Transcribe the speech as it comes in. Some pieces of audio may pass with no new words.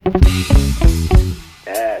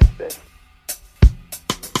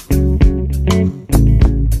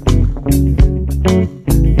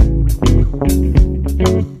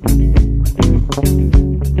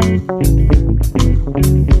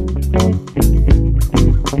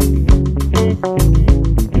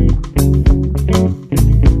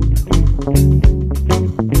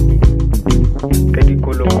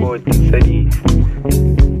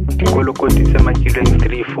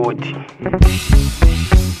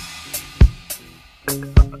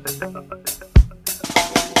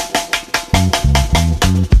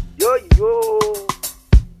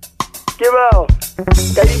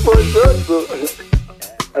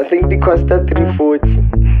Costa 340.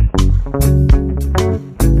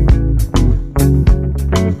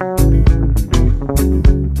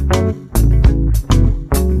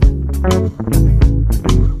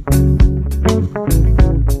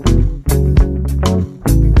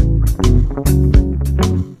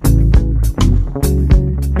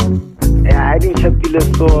 I didn't chapile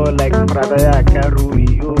so like brother ya Karui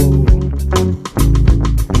yo.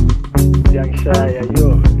 Young Shaya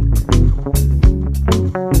yo.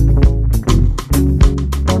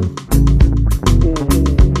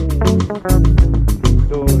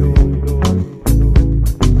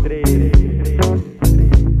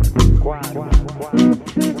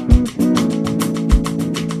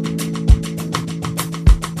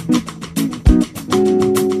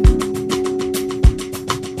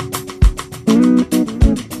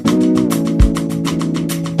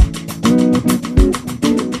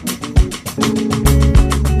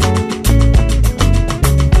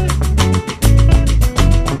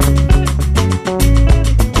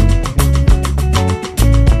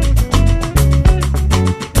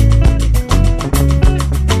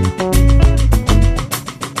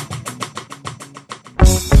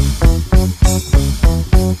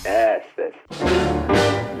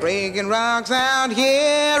 Breaking rocks out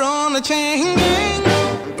here on the chain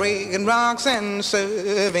gang. Breaking rocks and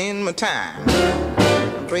serving my time.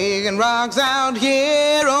 Breaking rocks out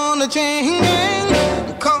here on the chain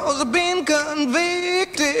gang. Cause I've been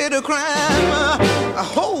convicted of crime. I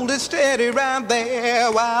hold it steady right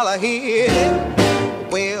there while I hit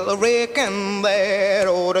it. Well, I reckon that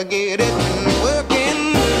ought to get it.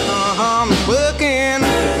 Working, I'm working,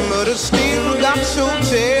 but I still got so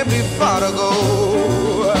terribly far to go.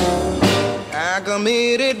 I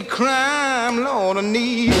committed crime, Lord, I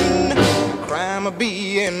need crime of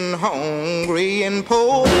being hungry and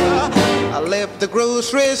poor. I left the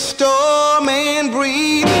grocery store man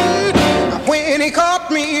breathing when he caught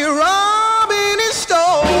me robbing his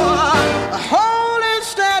store. Hold it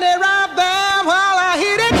steady right there while I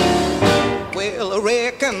hit it. Well, I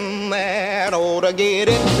reckon that ought to get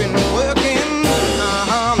it. Been working,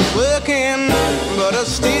 I'm working, but I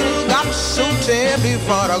still got so terribly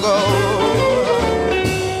far to go.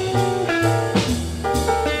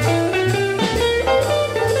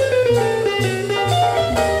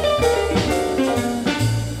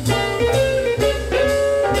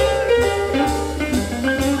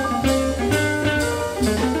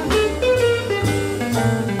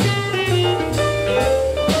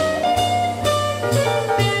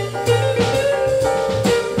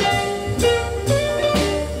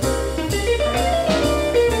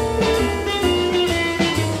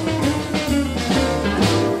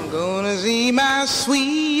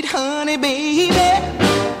 Sweet honey baby,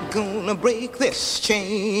 gonna break this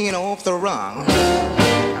chain off the rung.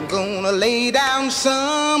 I'm gonna lay down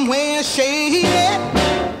somewhere shady.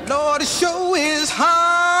 Lord, it sure is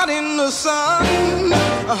hot in the sun.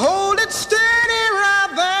 Hold it steady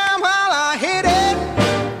right there while I hit it.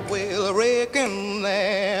 Well, I reckon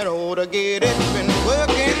that ought to get it. Been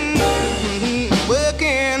working,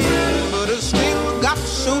 working, but I still got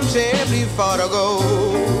so terribly far to go.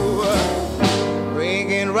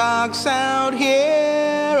 Breaking rocks out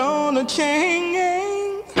here on the chain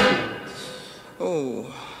gang. Oh,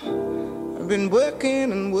 I've been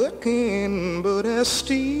working and working, but I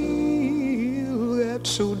still got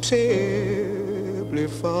so terribly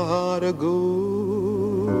far to go.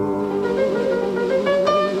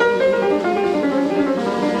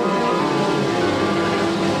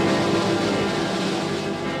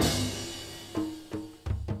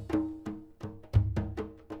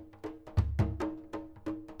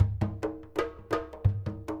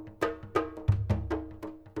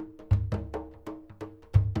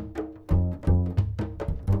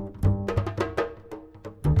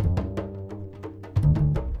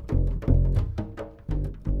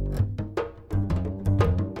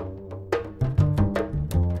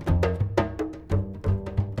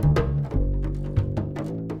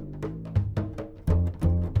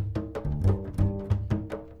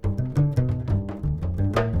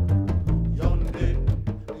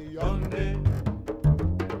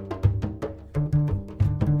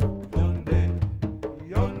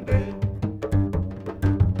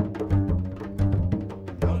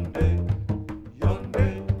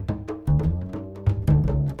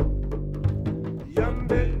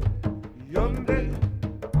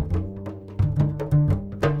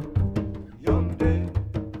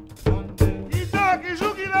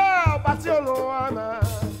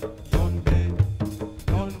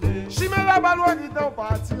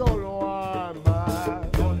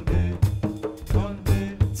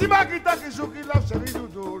 Si ma kita ki chouki la chérie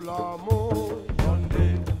du l'amor.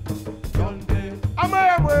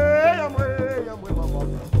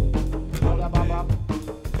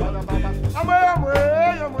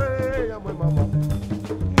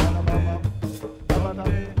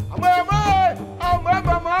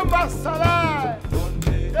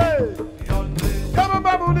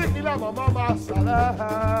 Monikila mama masala.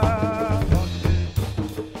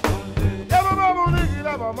 Ya mama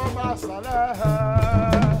monikila mama masala.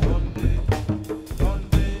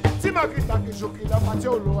 Tima kita kijokila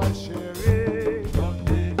patiolo a chérie.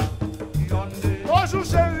 Bonjour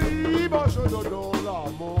chérie, bonjour dodo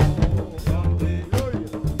l'amour.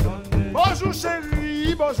 Bonjour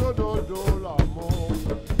chérie, bonjour dodo l'amour.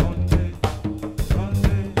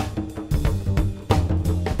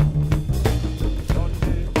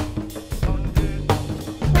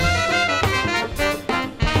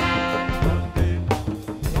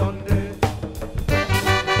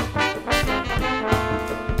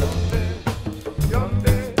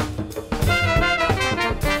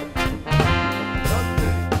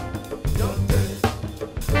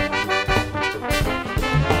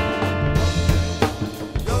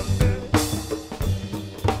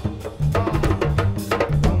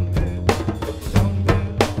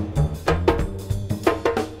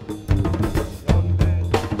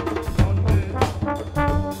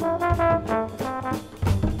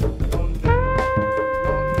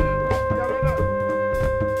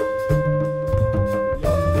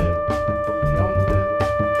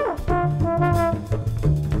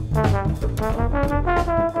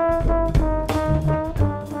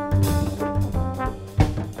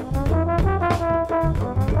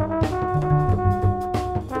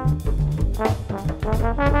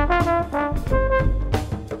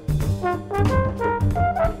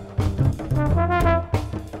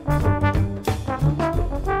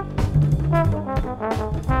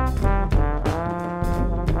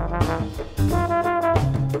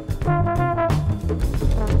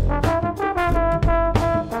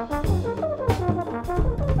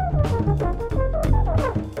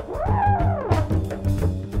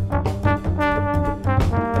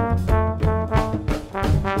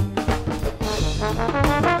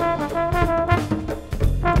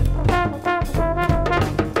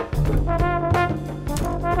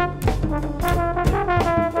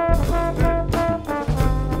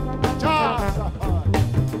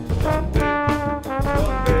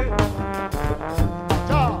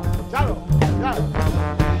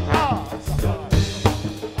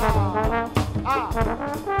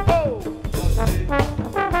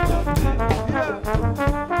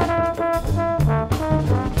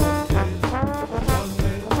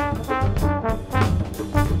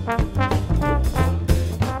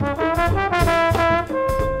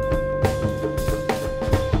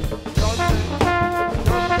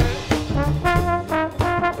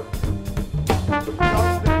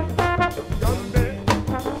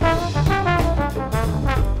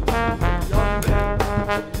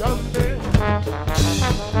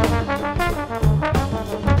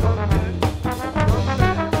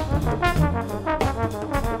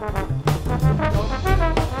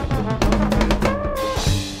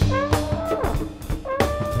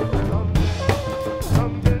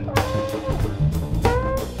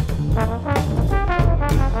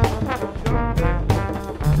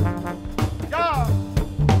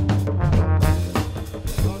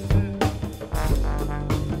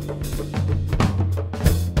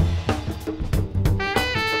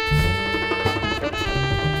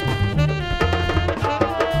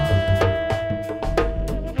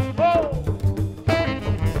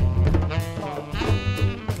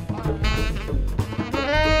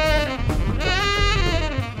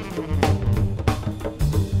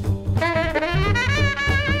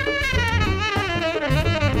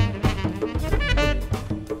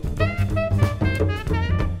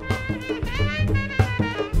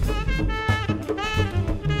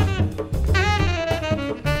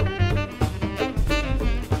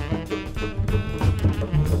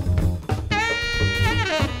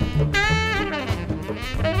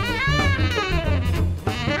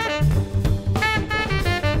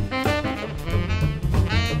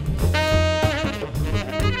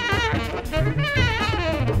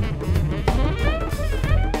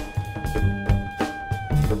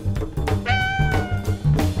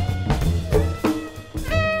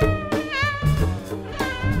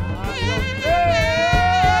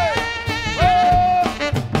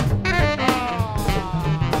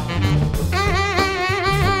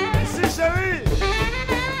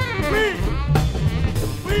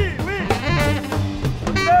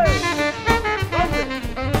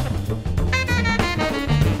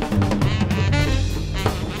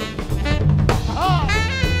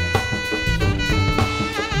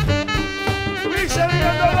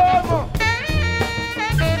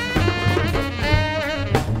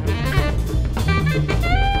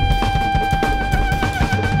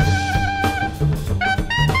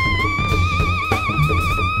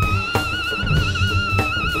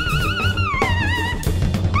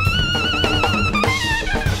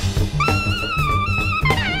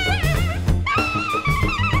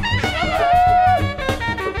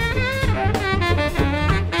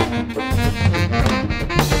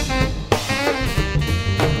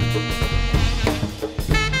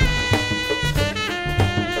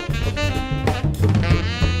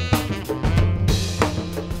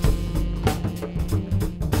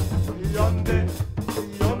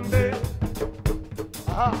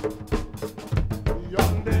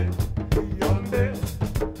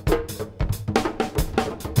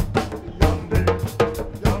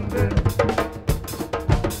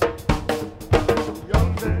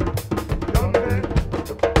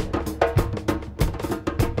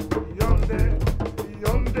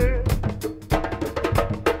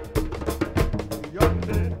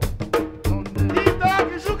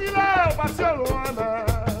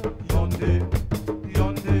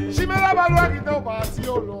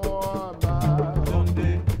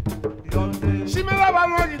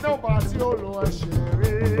 balon qui t'en parti au loin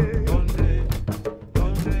chéri.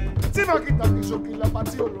 Si ma qui t'a qui choque la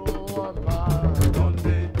partie au loin bas.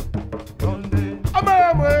 Amé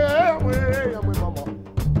maman.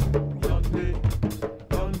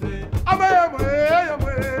 Amé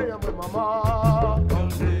maman.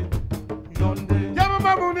 Ya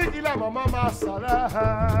maman mouni qui la maman masala.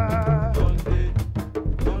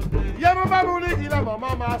 Ya maman mouni qui la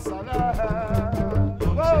maman masala.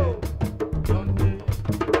 Oh.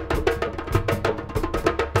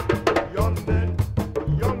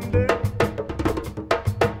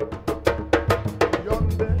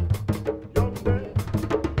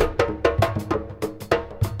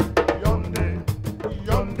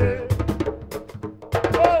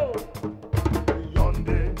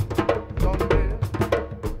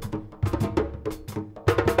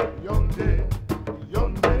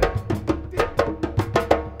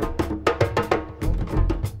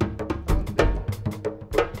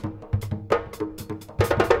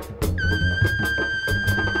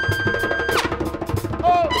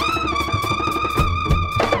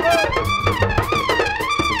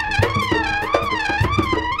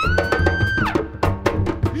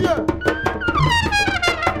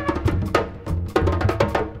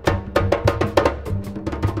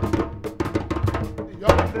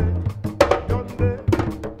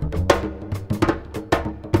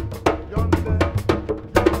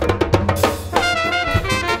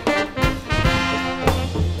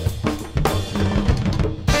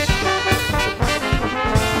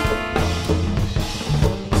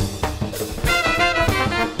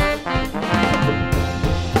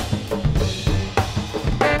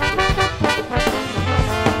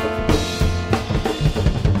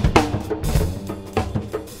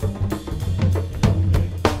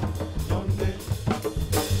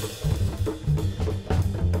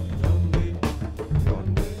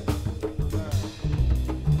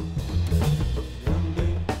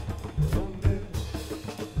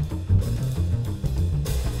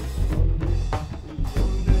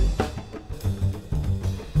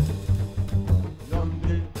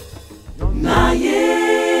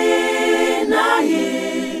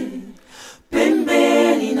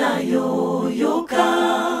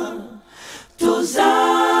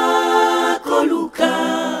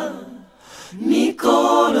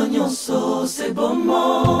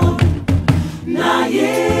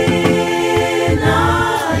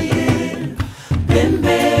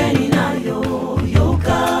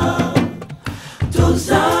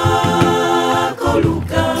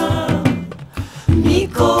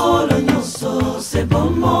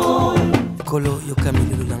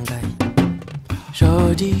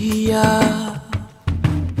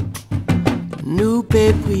 Nous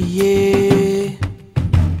peut prier,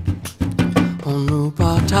 on nous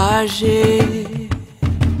partager,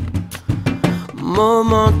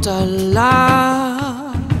 moment là,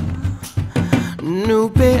 nous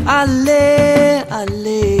peut aller,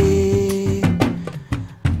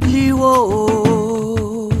 plus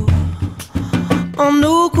haut, on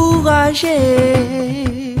nous courager,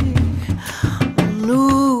 on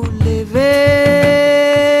nous lever.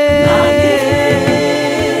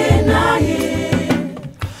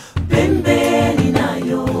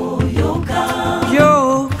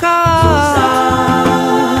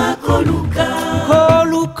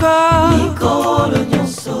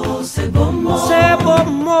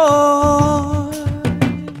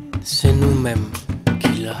 C'est nous-mêmes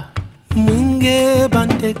qui l'a. Mwinge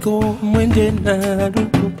bandeko mwende na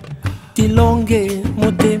ruku Tilonge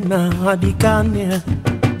motema abikane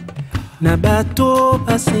Na bato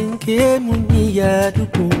basenke muni ya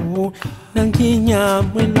duku Nanginya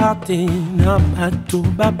mwelate na bato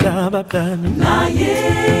babla Na ye,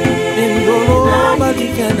 Ndolo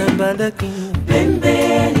badikana badaki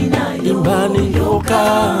pembeni na yo, Imbani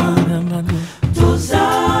yoka Tuza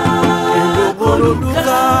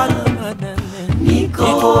koluka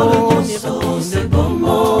Nikolo nyoso se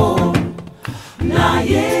bomo Na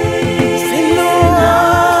ye,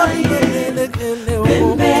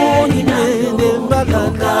 pembeni na yo,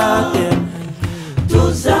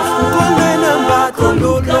 Tuza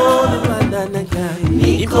koluka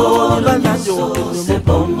Nikolo nyoso se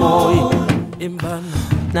bomo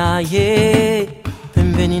Na ye,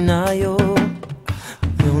 pembeni na yo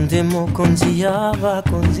Yonde mokonzi ya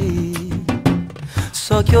bakonzi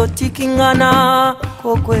Soki otikingana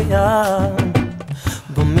kokwea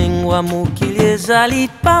Bomengwa mokili ezali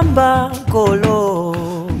pamba kolo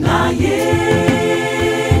Na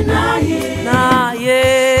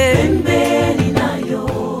ye, pembeni na yo,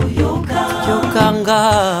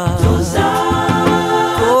 yokanga Tuza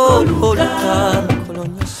koluka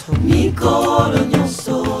Nikolo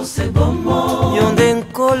nyoso se bomo Yonde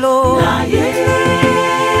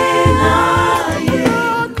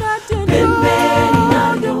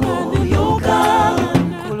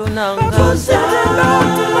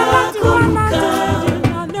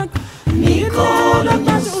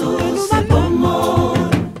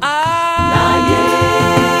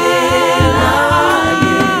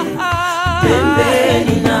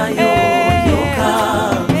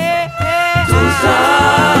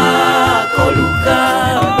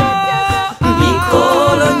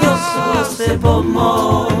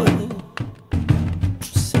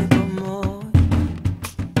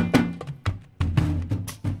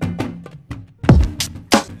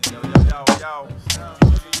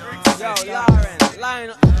Lauren, line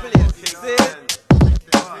up the place, see?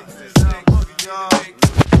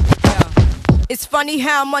 It's funny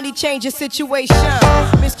how money changes situation.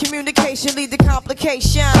 Miscommunication lead to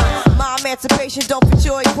complication. My emancipation don't fit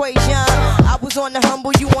your equation. I was on the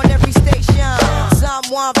humble, you on every station.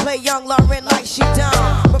 Someone play young Lauren like she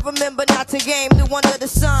done, but remember not to game new under the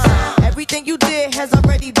sun. Everything you did has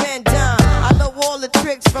already been done. I know all the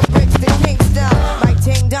tricks from bricks to Kingston. My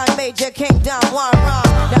ting done, major kingdom, one wrong.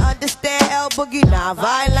 Now understand El Boogie, not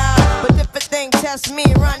violent, but if a thing test me,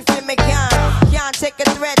 run for me gun. Can't take a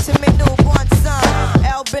threat to me newborn son.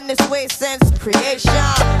 El been this way since creation.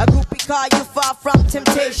 A groupie call you far from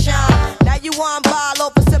temptation. Now you on ball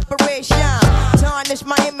over separation. Tarnish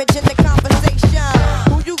my image in the conversation.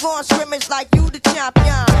 Who you gon' scrimmage like you the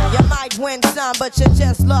champion? You might win some, but you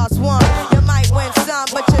just lost one. You might win some,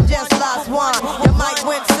 but you just lost one. You might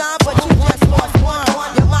win some, but you just lost one.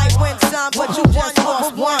 You might win some, but you just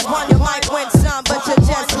lost one. You might win some, but you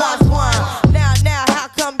just lost one. Now, how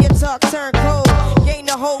come your talk turn cold? Gain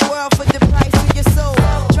the whole world for the price of your soul.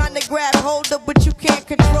 Trying to grab hold of what you can't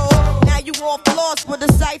control. Now you off lost with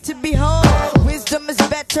a sight to behold. Wisdom is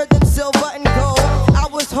better than silver and gold. I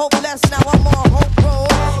was hopeless, now I'm on hope roll.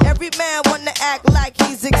 Every man wanna act like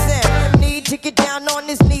he's exempt. Need to get down on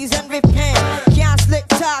his knees and repent. Can't slick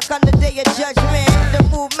talk on the day of judgment. The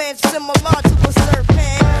movement's similar to a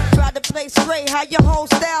serpent. Try to play straight, how your whole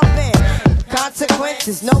style been.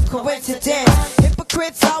 Consequences, no coincidence.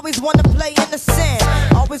 Hypocrites always wanna play innocent.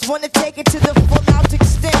 Always wanna take it to the full out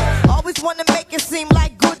extent. Always wanna make it seem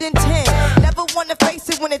like good intent. Never wanna face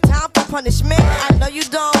it when it's time for punishment. I know you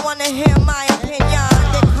don't wanna hear my opinion.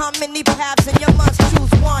 There come many paths and you must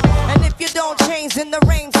choose one. And if you don't change, then the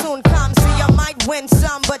rain soon comes. See, you might win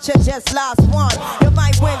some, but you just lost one. You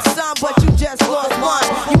might win some, but you just lost one.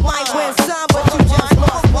 You might win some, but you just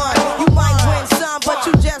lost one. You might win some, but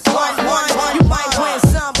you just lost one. You might win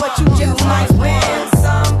some, but you just might win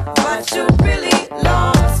some, but you really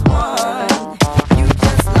lost one. You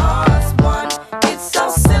just lost one. It's so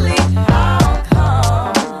silly. How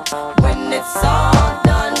come when it's all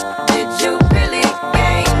done, did you really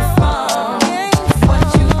gain from what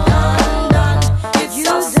you done? It's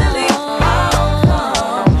so silly.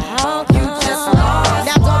 How come you just lost?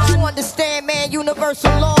 Now don't you understand, man?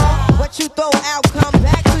 Universal law. What you throw out, come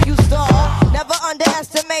back to you stall. Never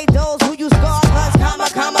underestimate those who you scar. Cause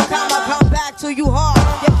come back to you hard.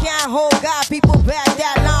 You can't hold God, people back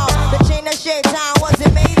that long. The chain of shaitan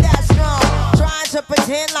wasn't made that strong. Trying to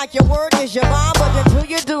pretend like your word is your bond, but until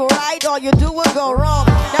you do right, all you do is go wrong.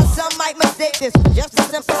 Now some might mistake this for just a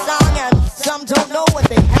simple song, and some don't know what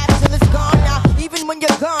they have till it's gone. Now even when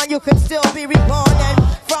you're gone, you can still be reborn, and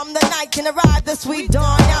from the night can arrive the sweet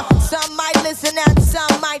dawn. Now some might listen and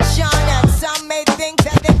some might shine, and some may think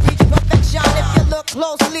that they reach perfection. If you look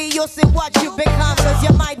closely, you'll see what you become. Cause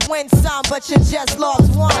you might win some, but you just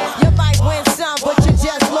lost one. You might win some, but you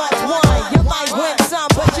just lost one. You might win some,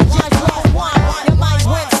 but you just lost one. You might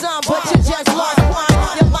win some, but you just lost one.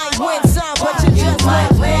 You might win some, but you just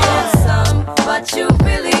lost one. But you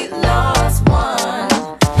really lost one.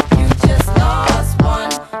 You just lost one.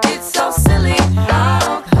 It's so silly.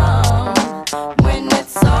 How come when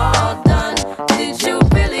it's all done, did you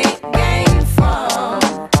really gain from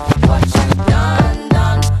what you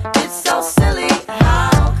done? It's so silly.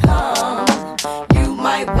 How come you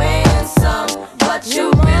might win some, but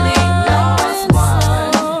you really lost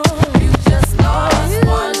one? You just lost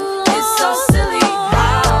one. It's so silly.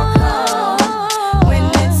 How come when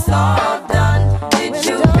it's all done, did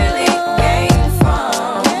you really gain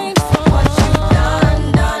from what you done?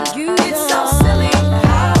 It's so silly.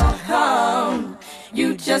 How come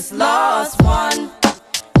you just lost one?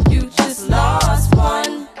 You just lost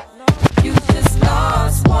one. You just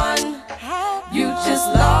lost one. You just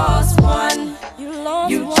lost one.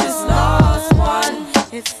 You just lost one.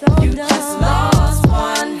 You just lost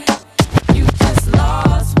one. You just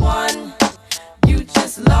lost one. You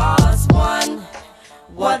just lost one.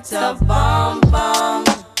 What a bomb bomb.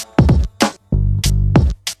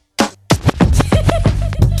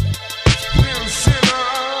 Real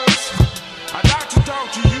sinners, I'd like to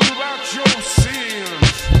talk to you about your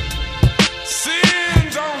sins.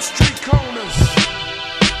 Sins on street corners.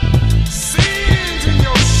 Sins in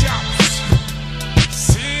your shops.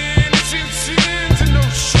 Sins in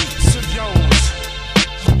those sheets of yours.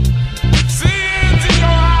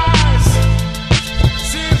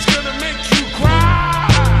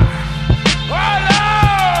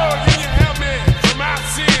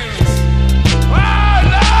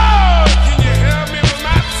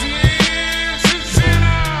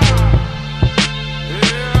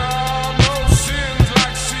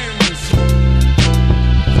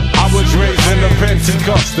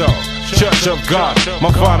 Pentecostal Church of God.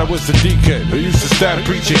 My father was the deacon who used to stand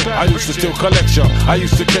preaching. I used to steal collection, I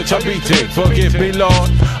used to catch a beating. Forgive me, Lord,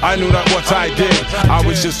 I knew that what I did. I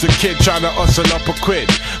was just a kid trying to hustle up a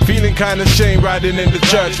quid. Feeling kinda shame riding in the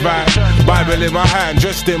church van. Bible in my hand,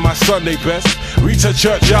 dressed in my Sunday best. Reach a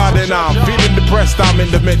churchyard and I'm feeling depressed. I'm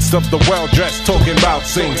in the midst of the well-dressed, talking about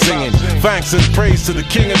singing thanks and praise to the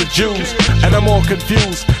King of the Jews. And I'm all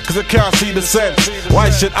confused, cause I can't see the sense. Why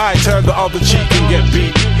should I turn the other cheek and get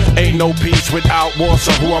beat? Ain't no peace without war,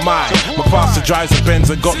 so who am I? My pastor drives a Benz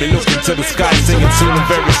and got me looking to the sky, singing soon and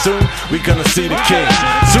very soon we gonna see the King.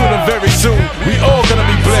 Soon and very soon we all gonna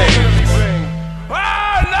be blessed.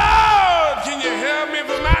 Oh Lord, can you help me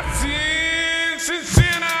for my sins,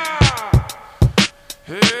 sinner?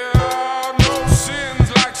 Yeah, no sins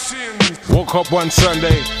like sins. Woke up one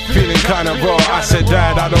Sunday, feeling kinda raw. I said,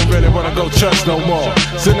 Dad, I don't really wanna go church no more.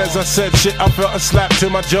 Soon as I said shit, I felt a slap to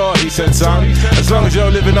my jaw. He said, son, as long as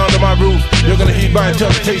you're living under my roof, you're gonna heed my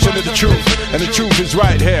interpretation of the truth. And the truth is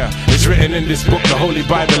right here. It's written in this book, the Holy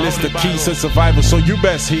Bible is the key to survival. So you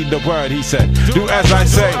best heed the word, he said. Do as I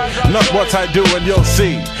say, not what I do, and you'll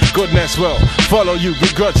see. Goodness will follow you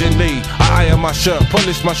begrudgingly. I ironed my shirt,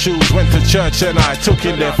 polished my shoes, went to church and I took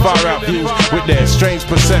in their far out views with their strange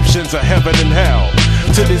perceptions of heaven and hell.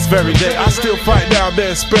 To this very day, I still fight down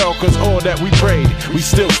their spell, cause all that we prayed, we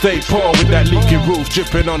still stay poor with that leaky roof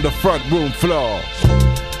dripping on the front room floor.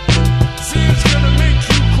 See, it's gonna make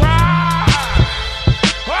you cry.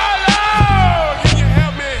 Oh Lord, can you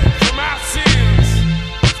help me for my sins?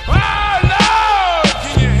 Oh Lord,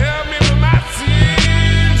 can you help me for my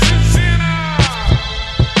sins, sinner?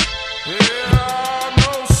 Yeah,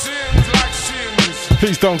 no sins like sins.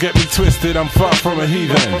 Please don't get me twisted, I'm far from a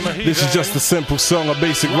heathen. This is just a simple song, a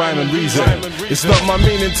basic rhyme and reason. It's not my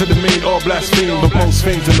meaning to demean or blaspheme, but most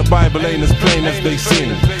things in the Bible ain't as plain as they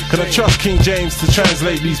seem. Can I trust King James to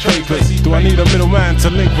translate these papers? Do I need a middleman to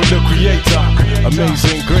link with the Creator?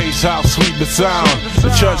 Amazing grace, how sweet the sound.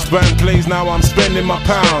 The church band plays, now I'm spending my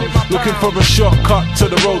pound, looking for a shortcut to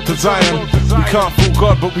the road to Zion. We can't fool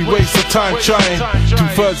God, but we waste our time trying.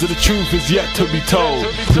 2/3 of the truth is yet to be told.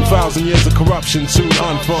 2,000 years of corruption soon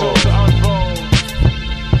unfold.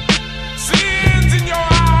 Sins in your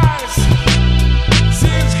eyes,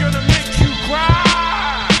 sins gonna make you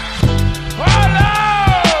cry. Oh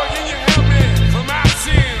Lord, can you help me for my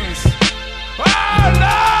sins? Oh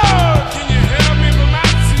Lord, can you help me for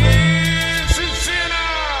my sins,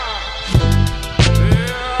 sinner?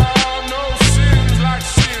 There are no sins like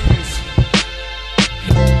sins,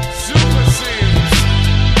 super sins.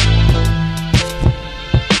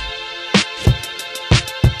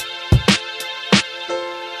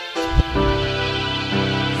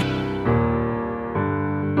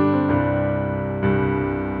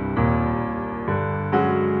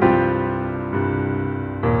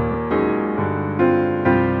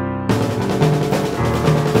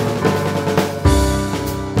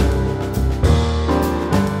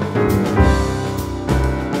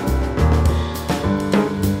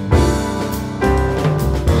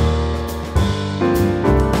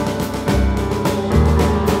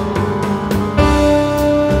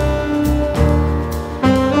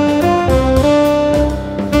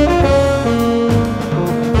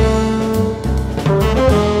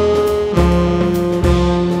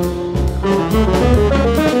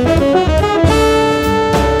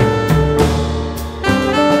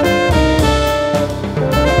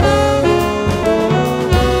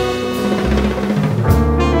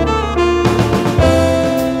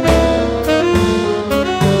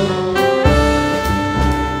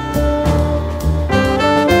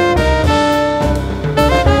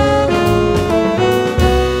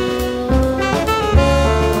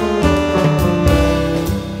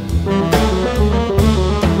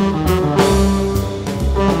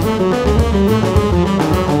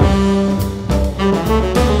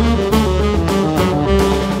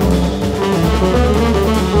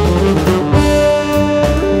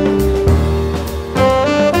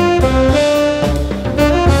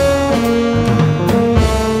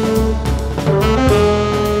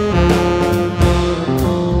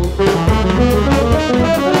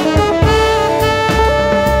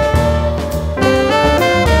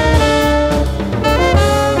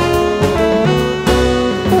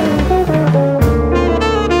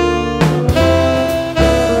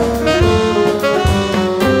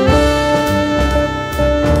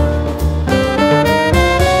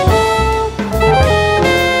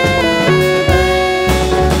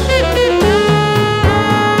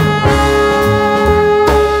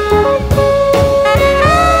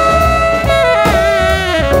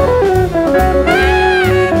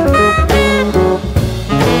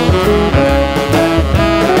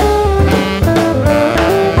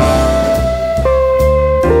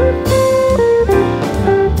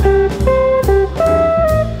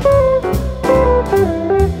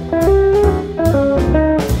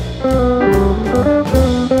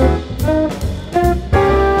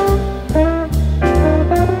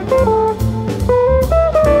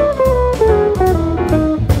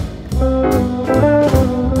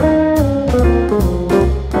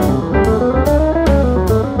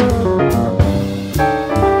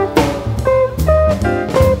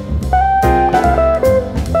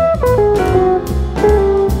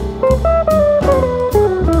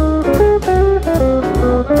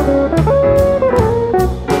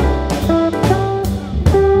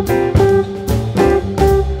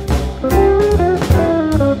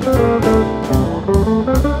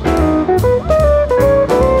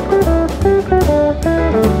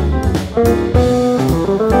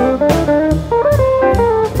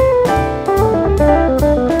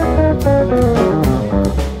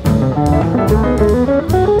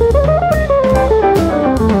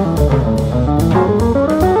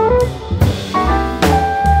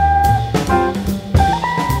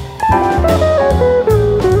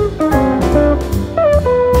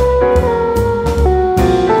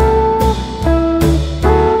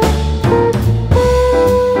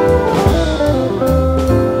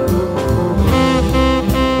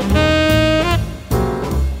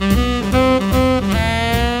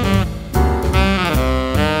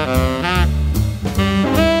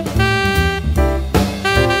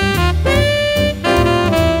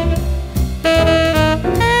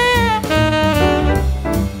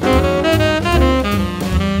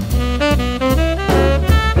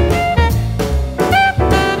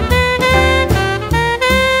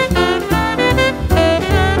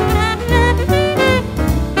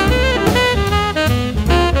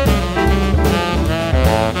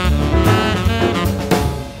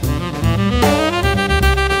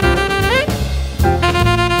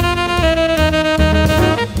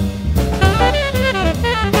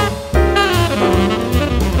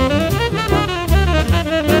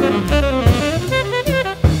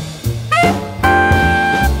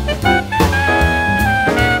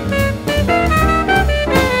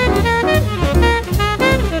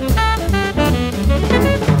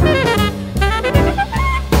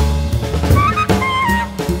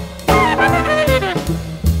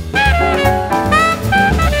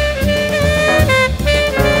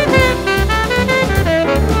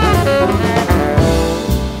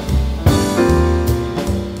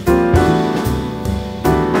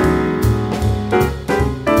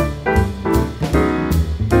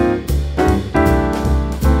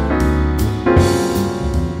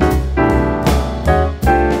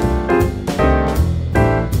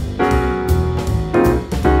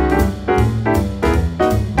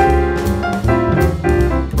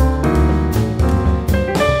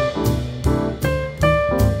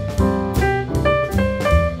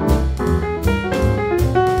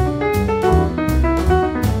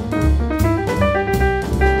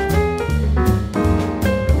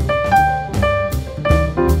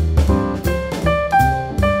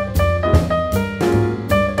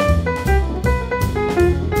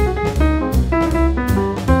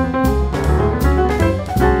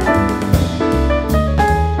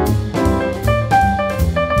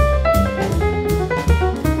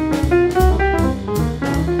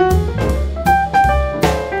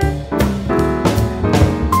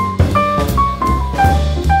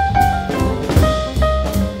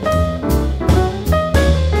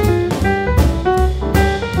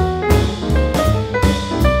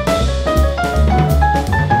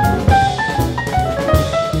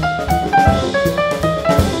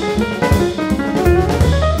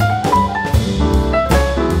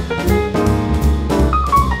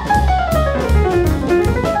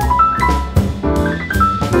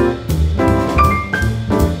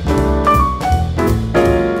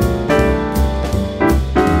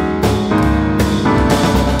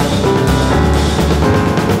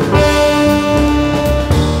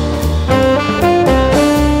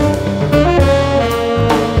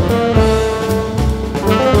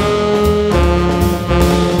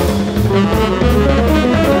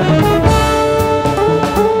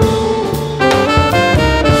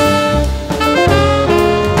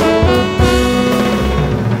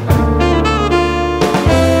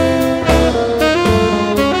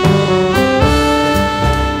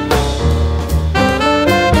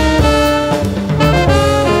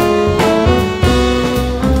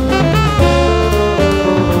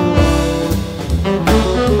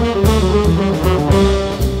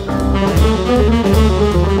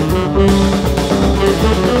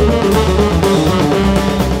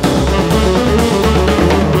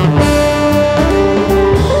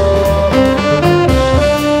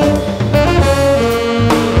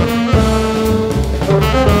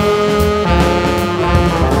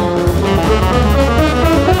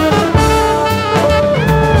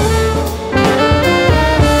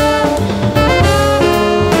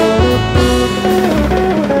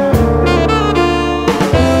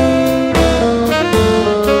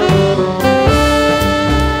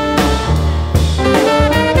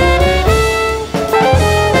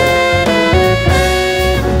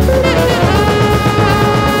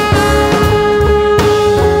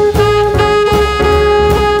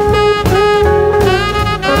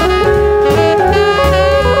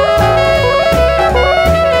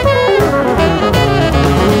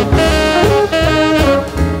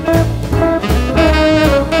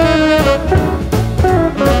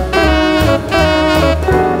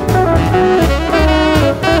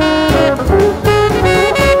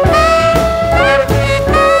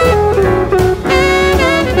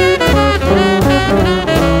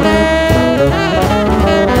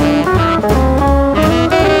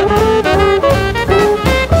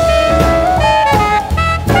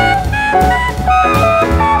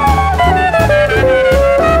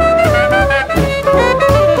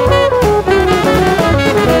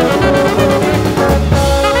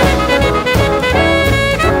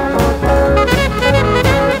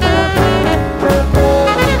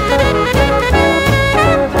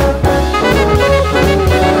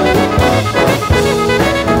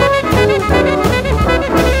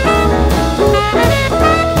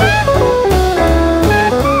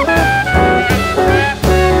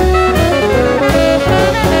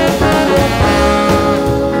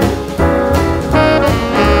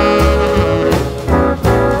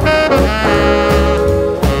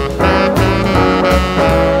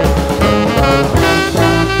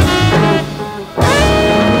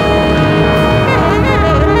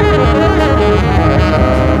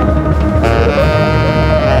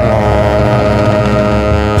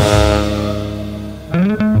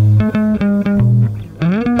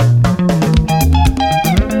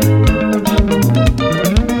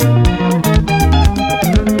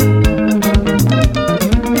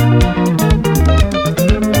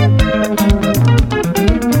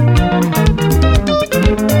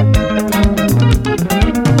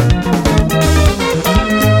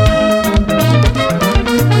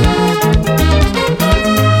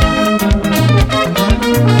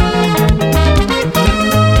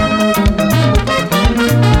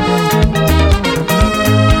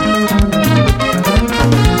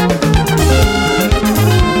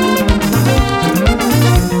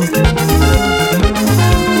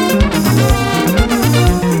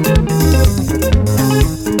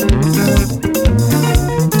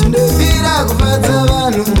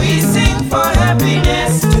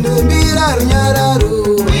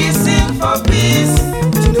 runyararo. We sing for peace.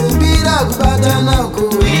 Tinembira kubata nako.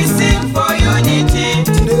 We sing for unity.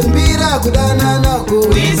 Tinembira kudana nako.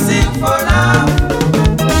 We sing for love.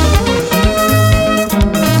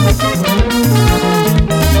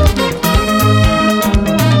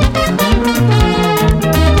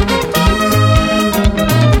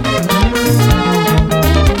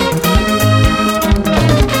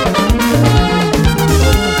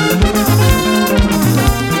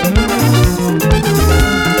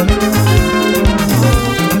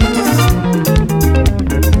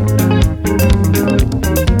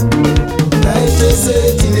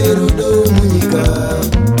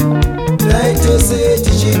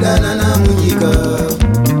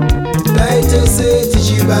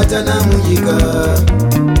 Batana munyika,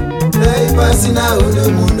 dai pasina uno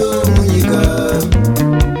mundo munyika,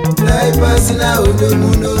 dai pasina uno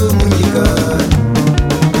mundo munyika.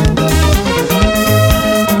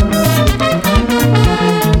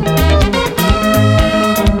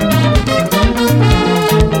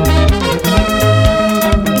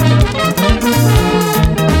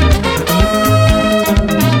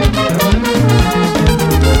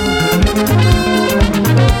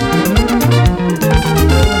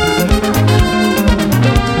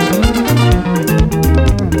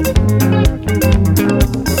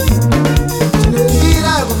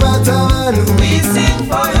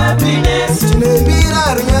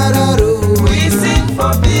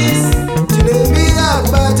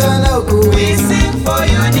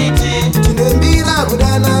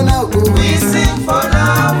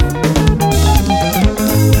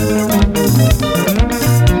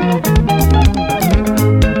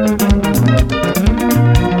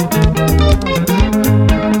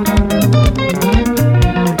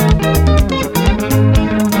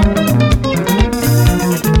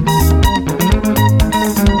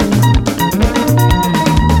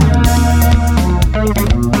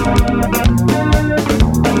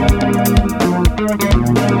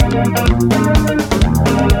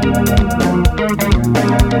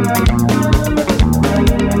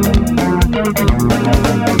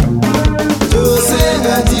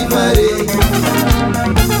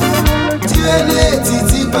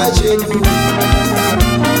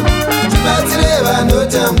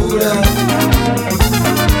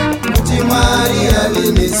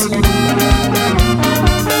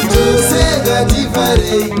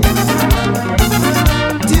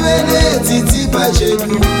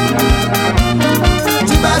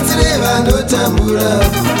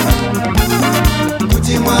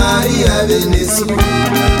 Kuti Mwari ave nesu.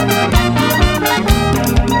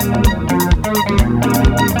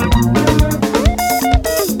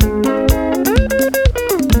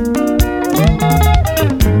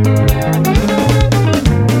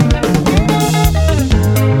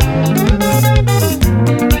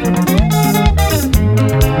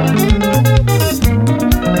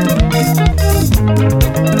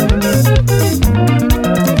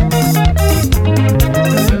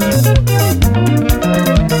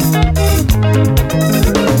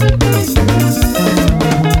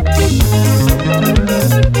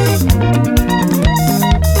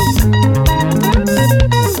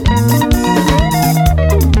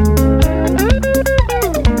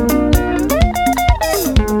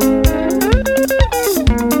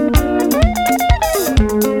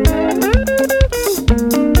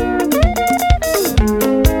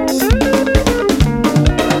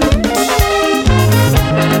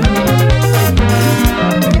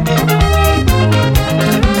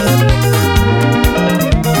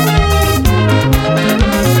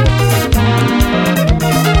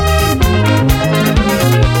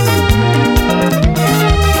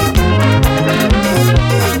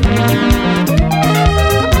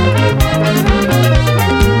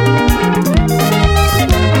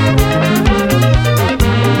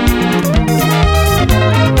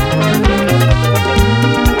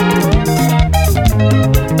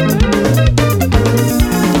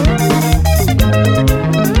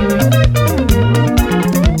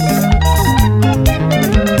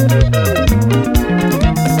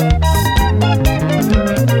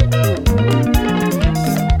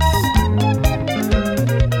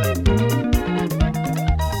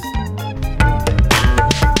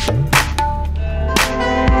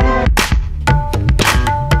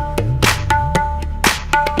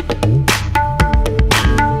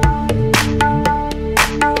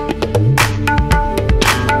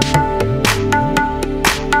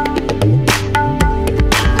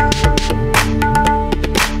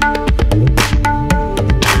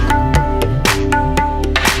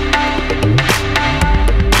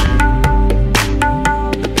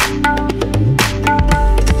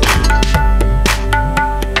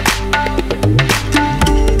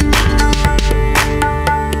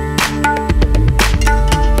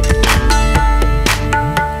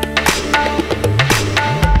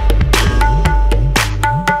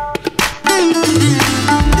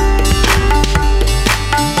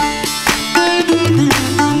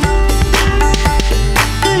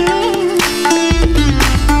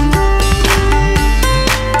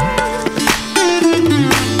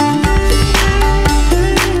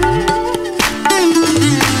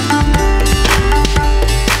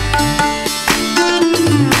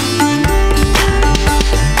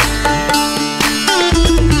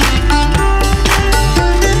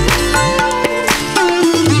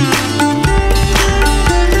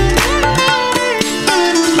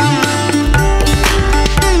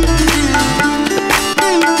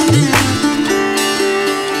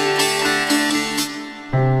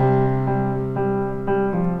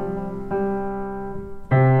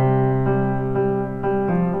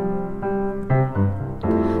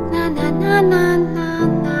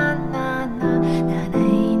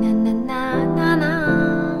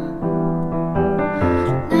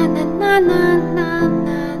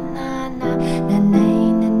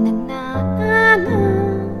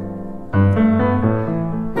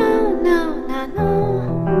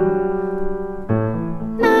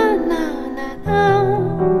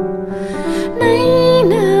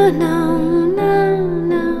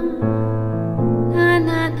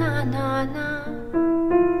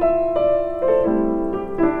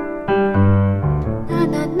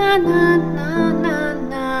 na na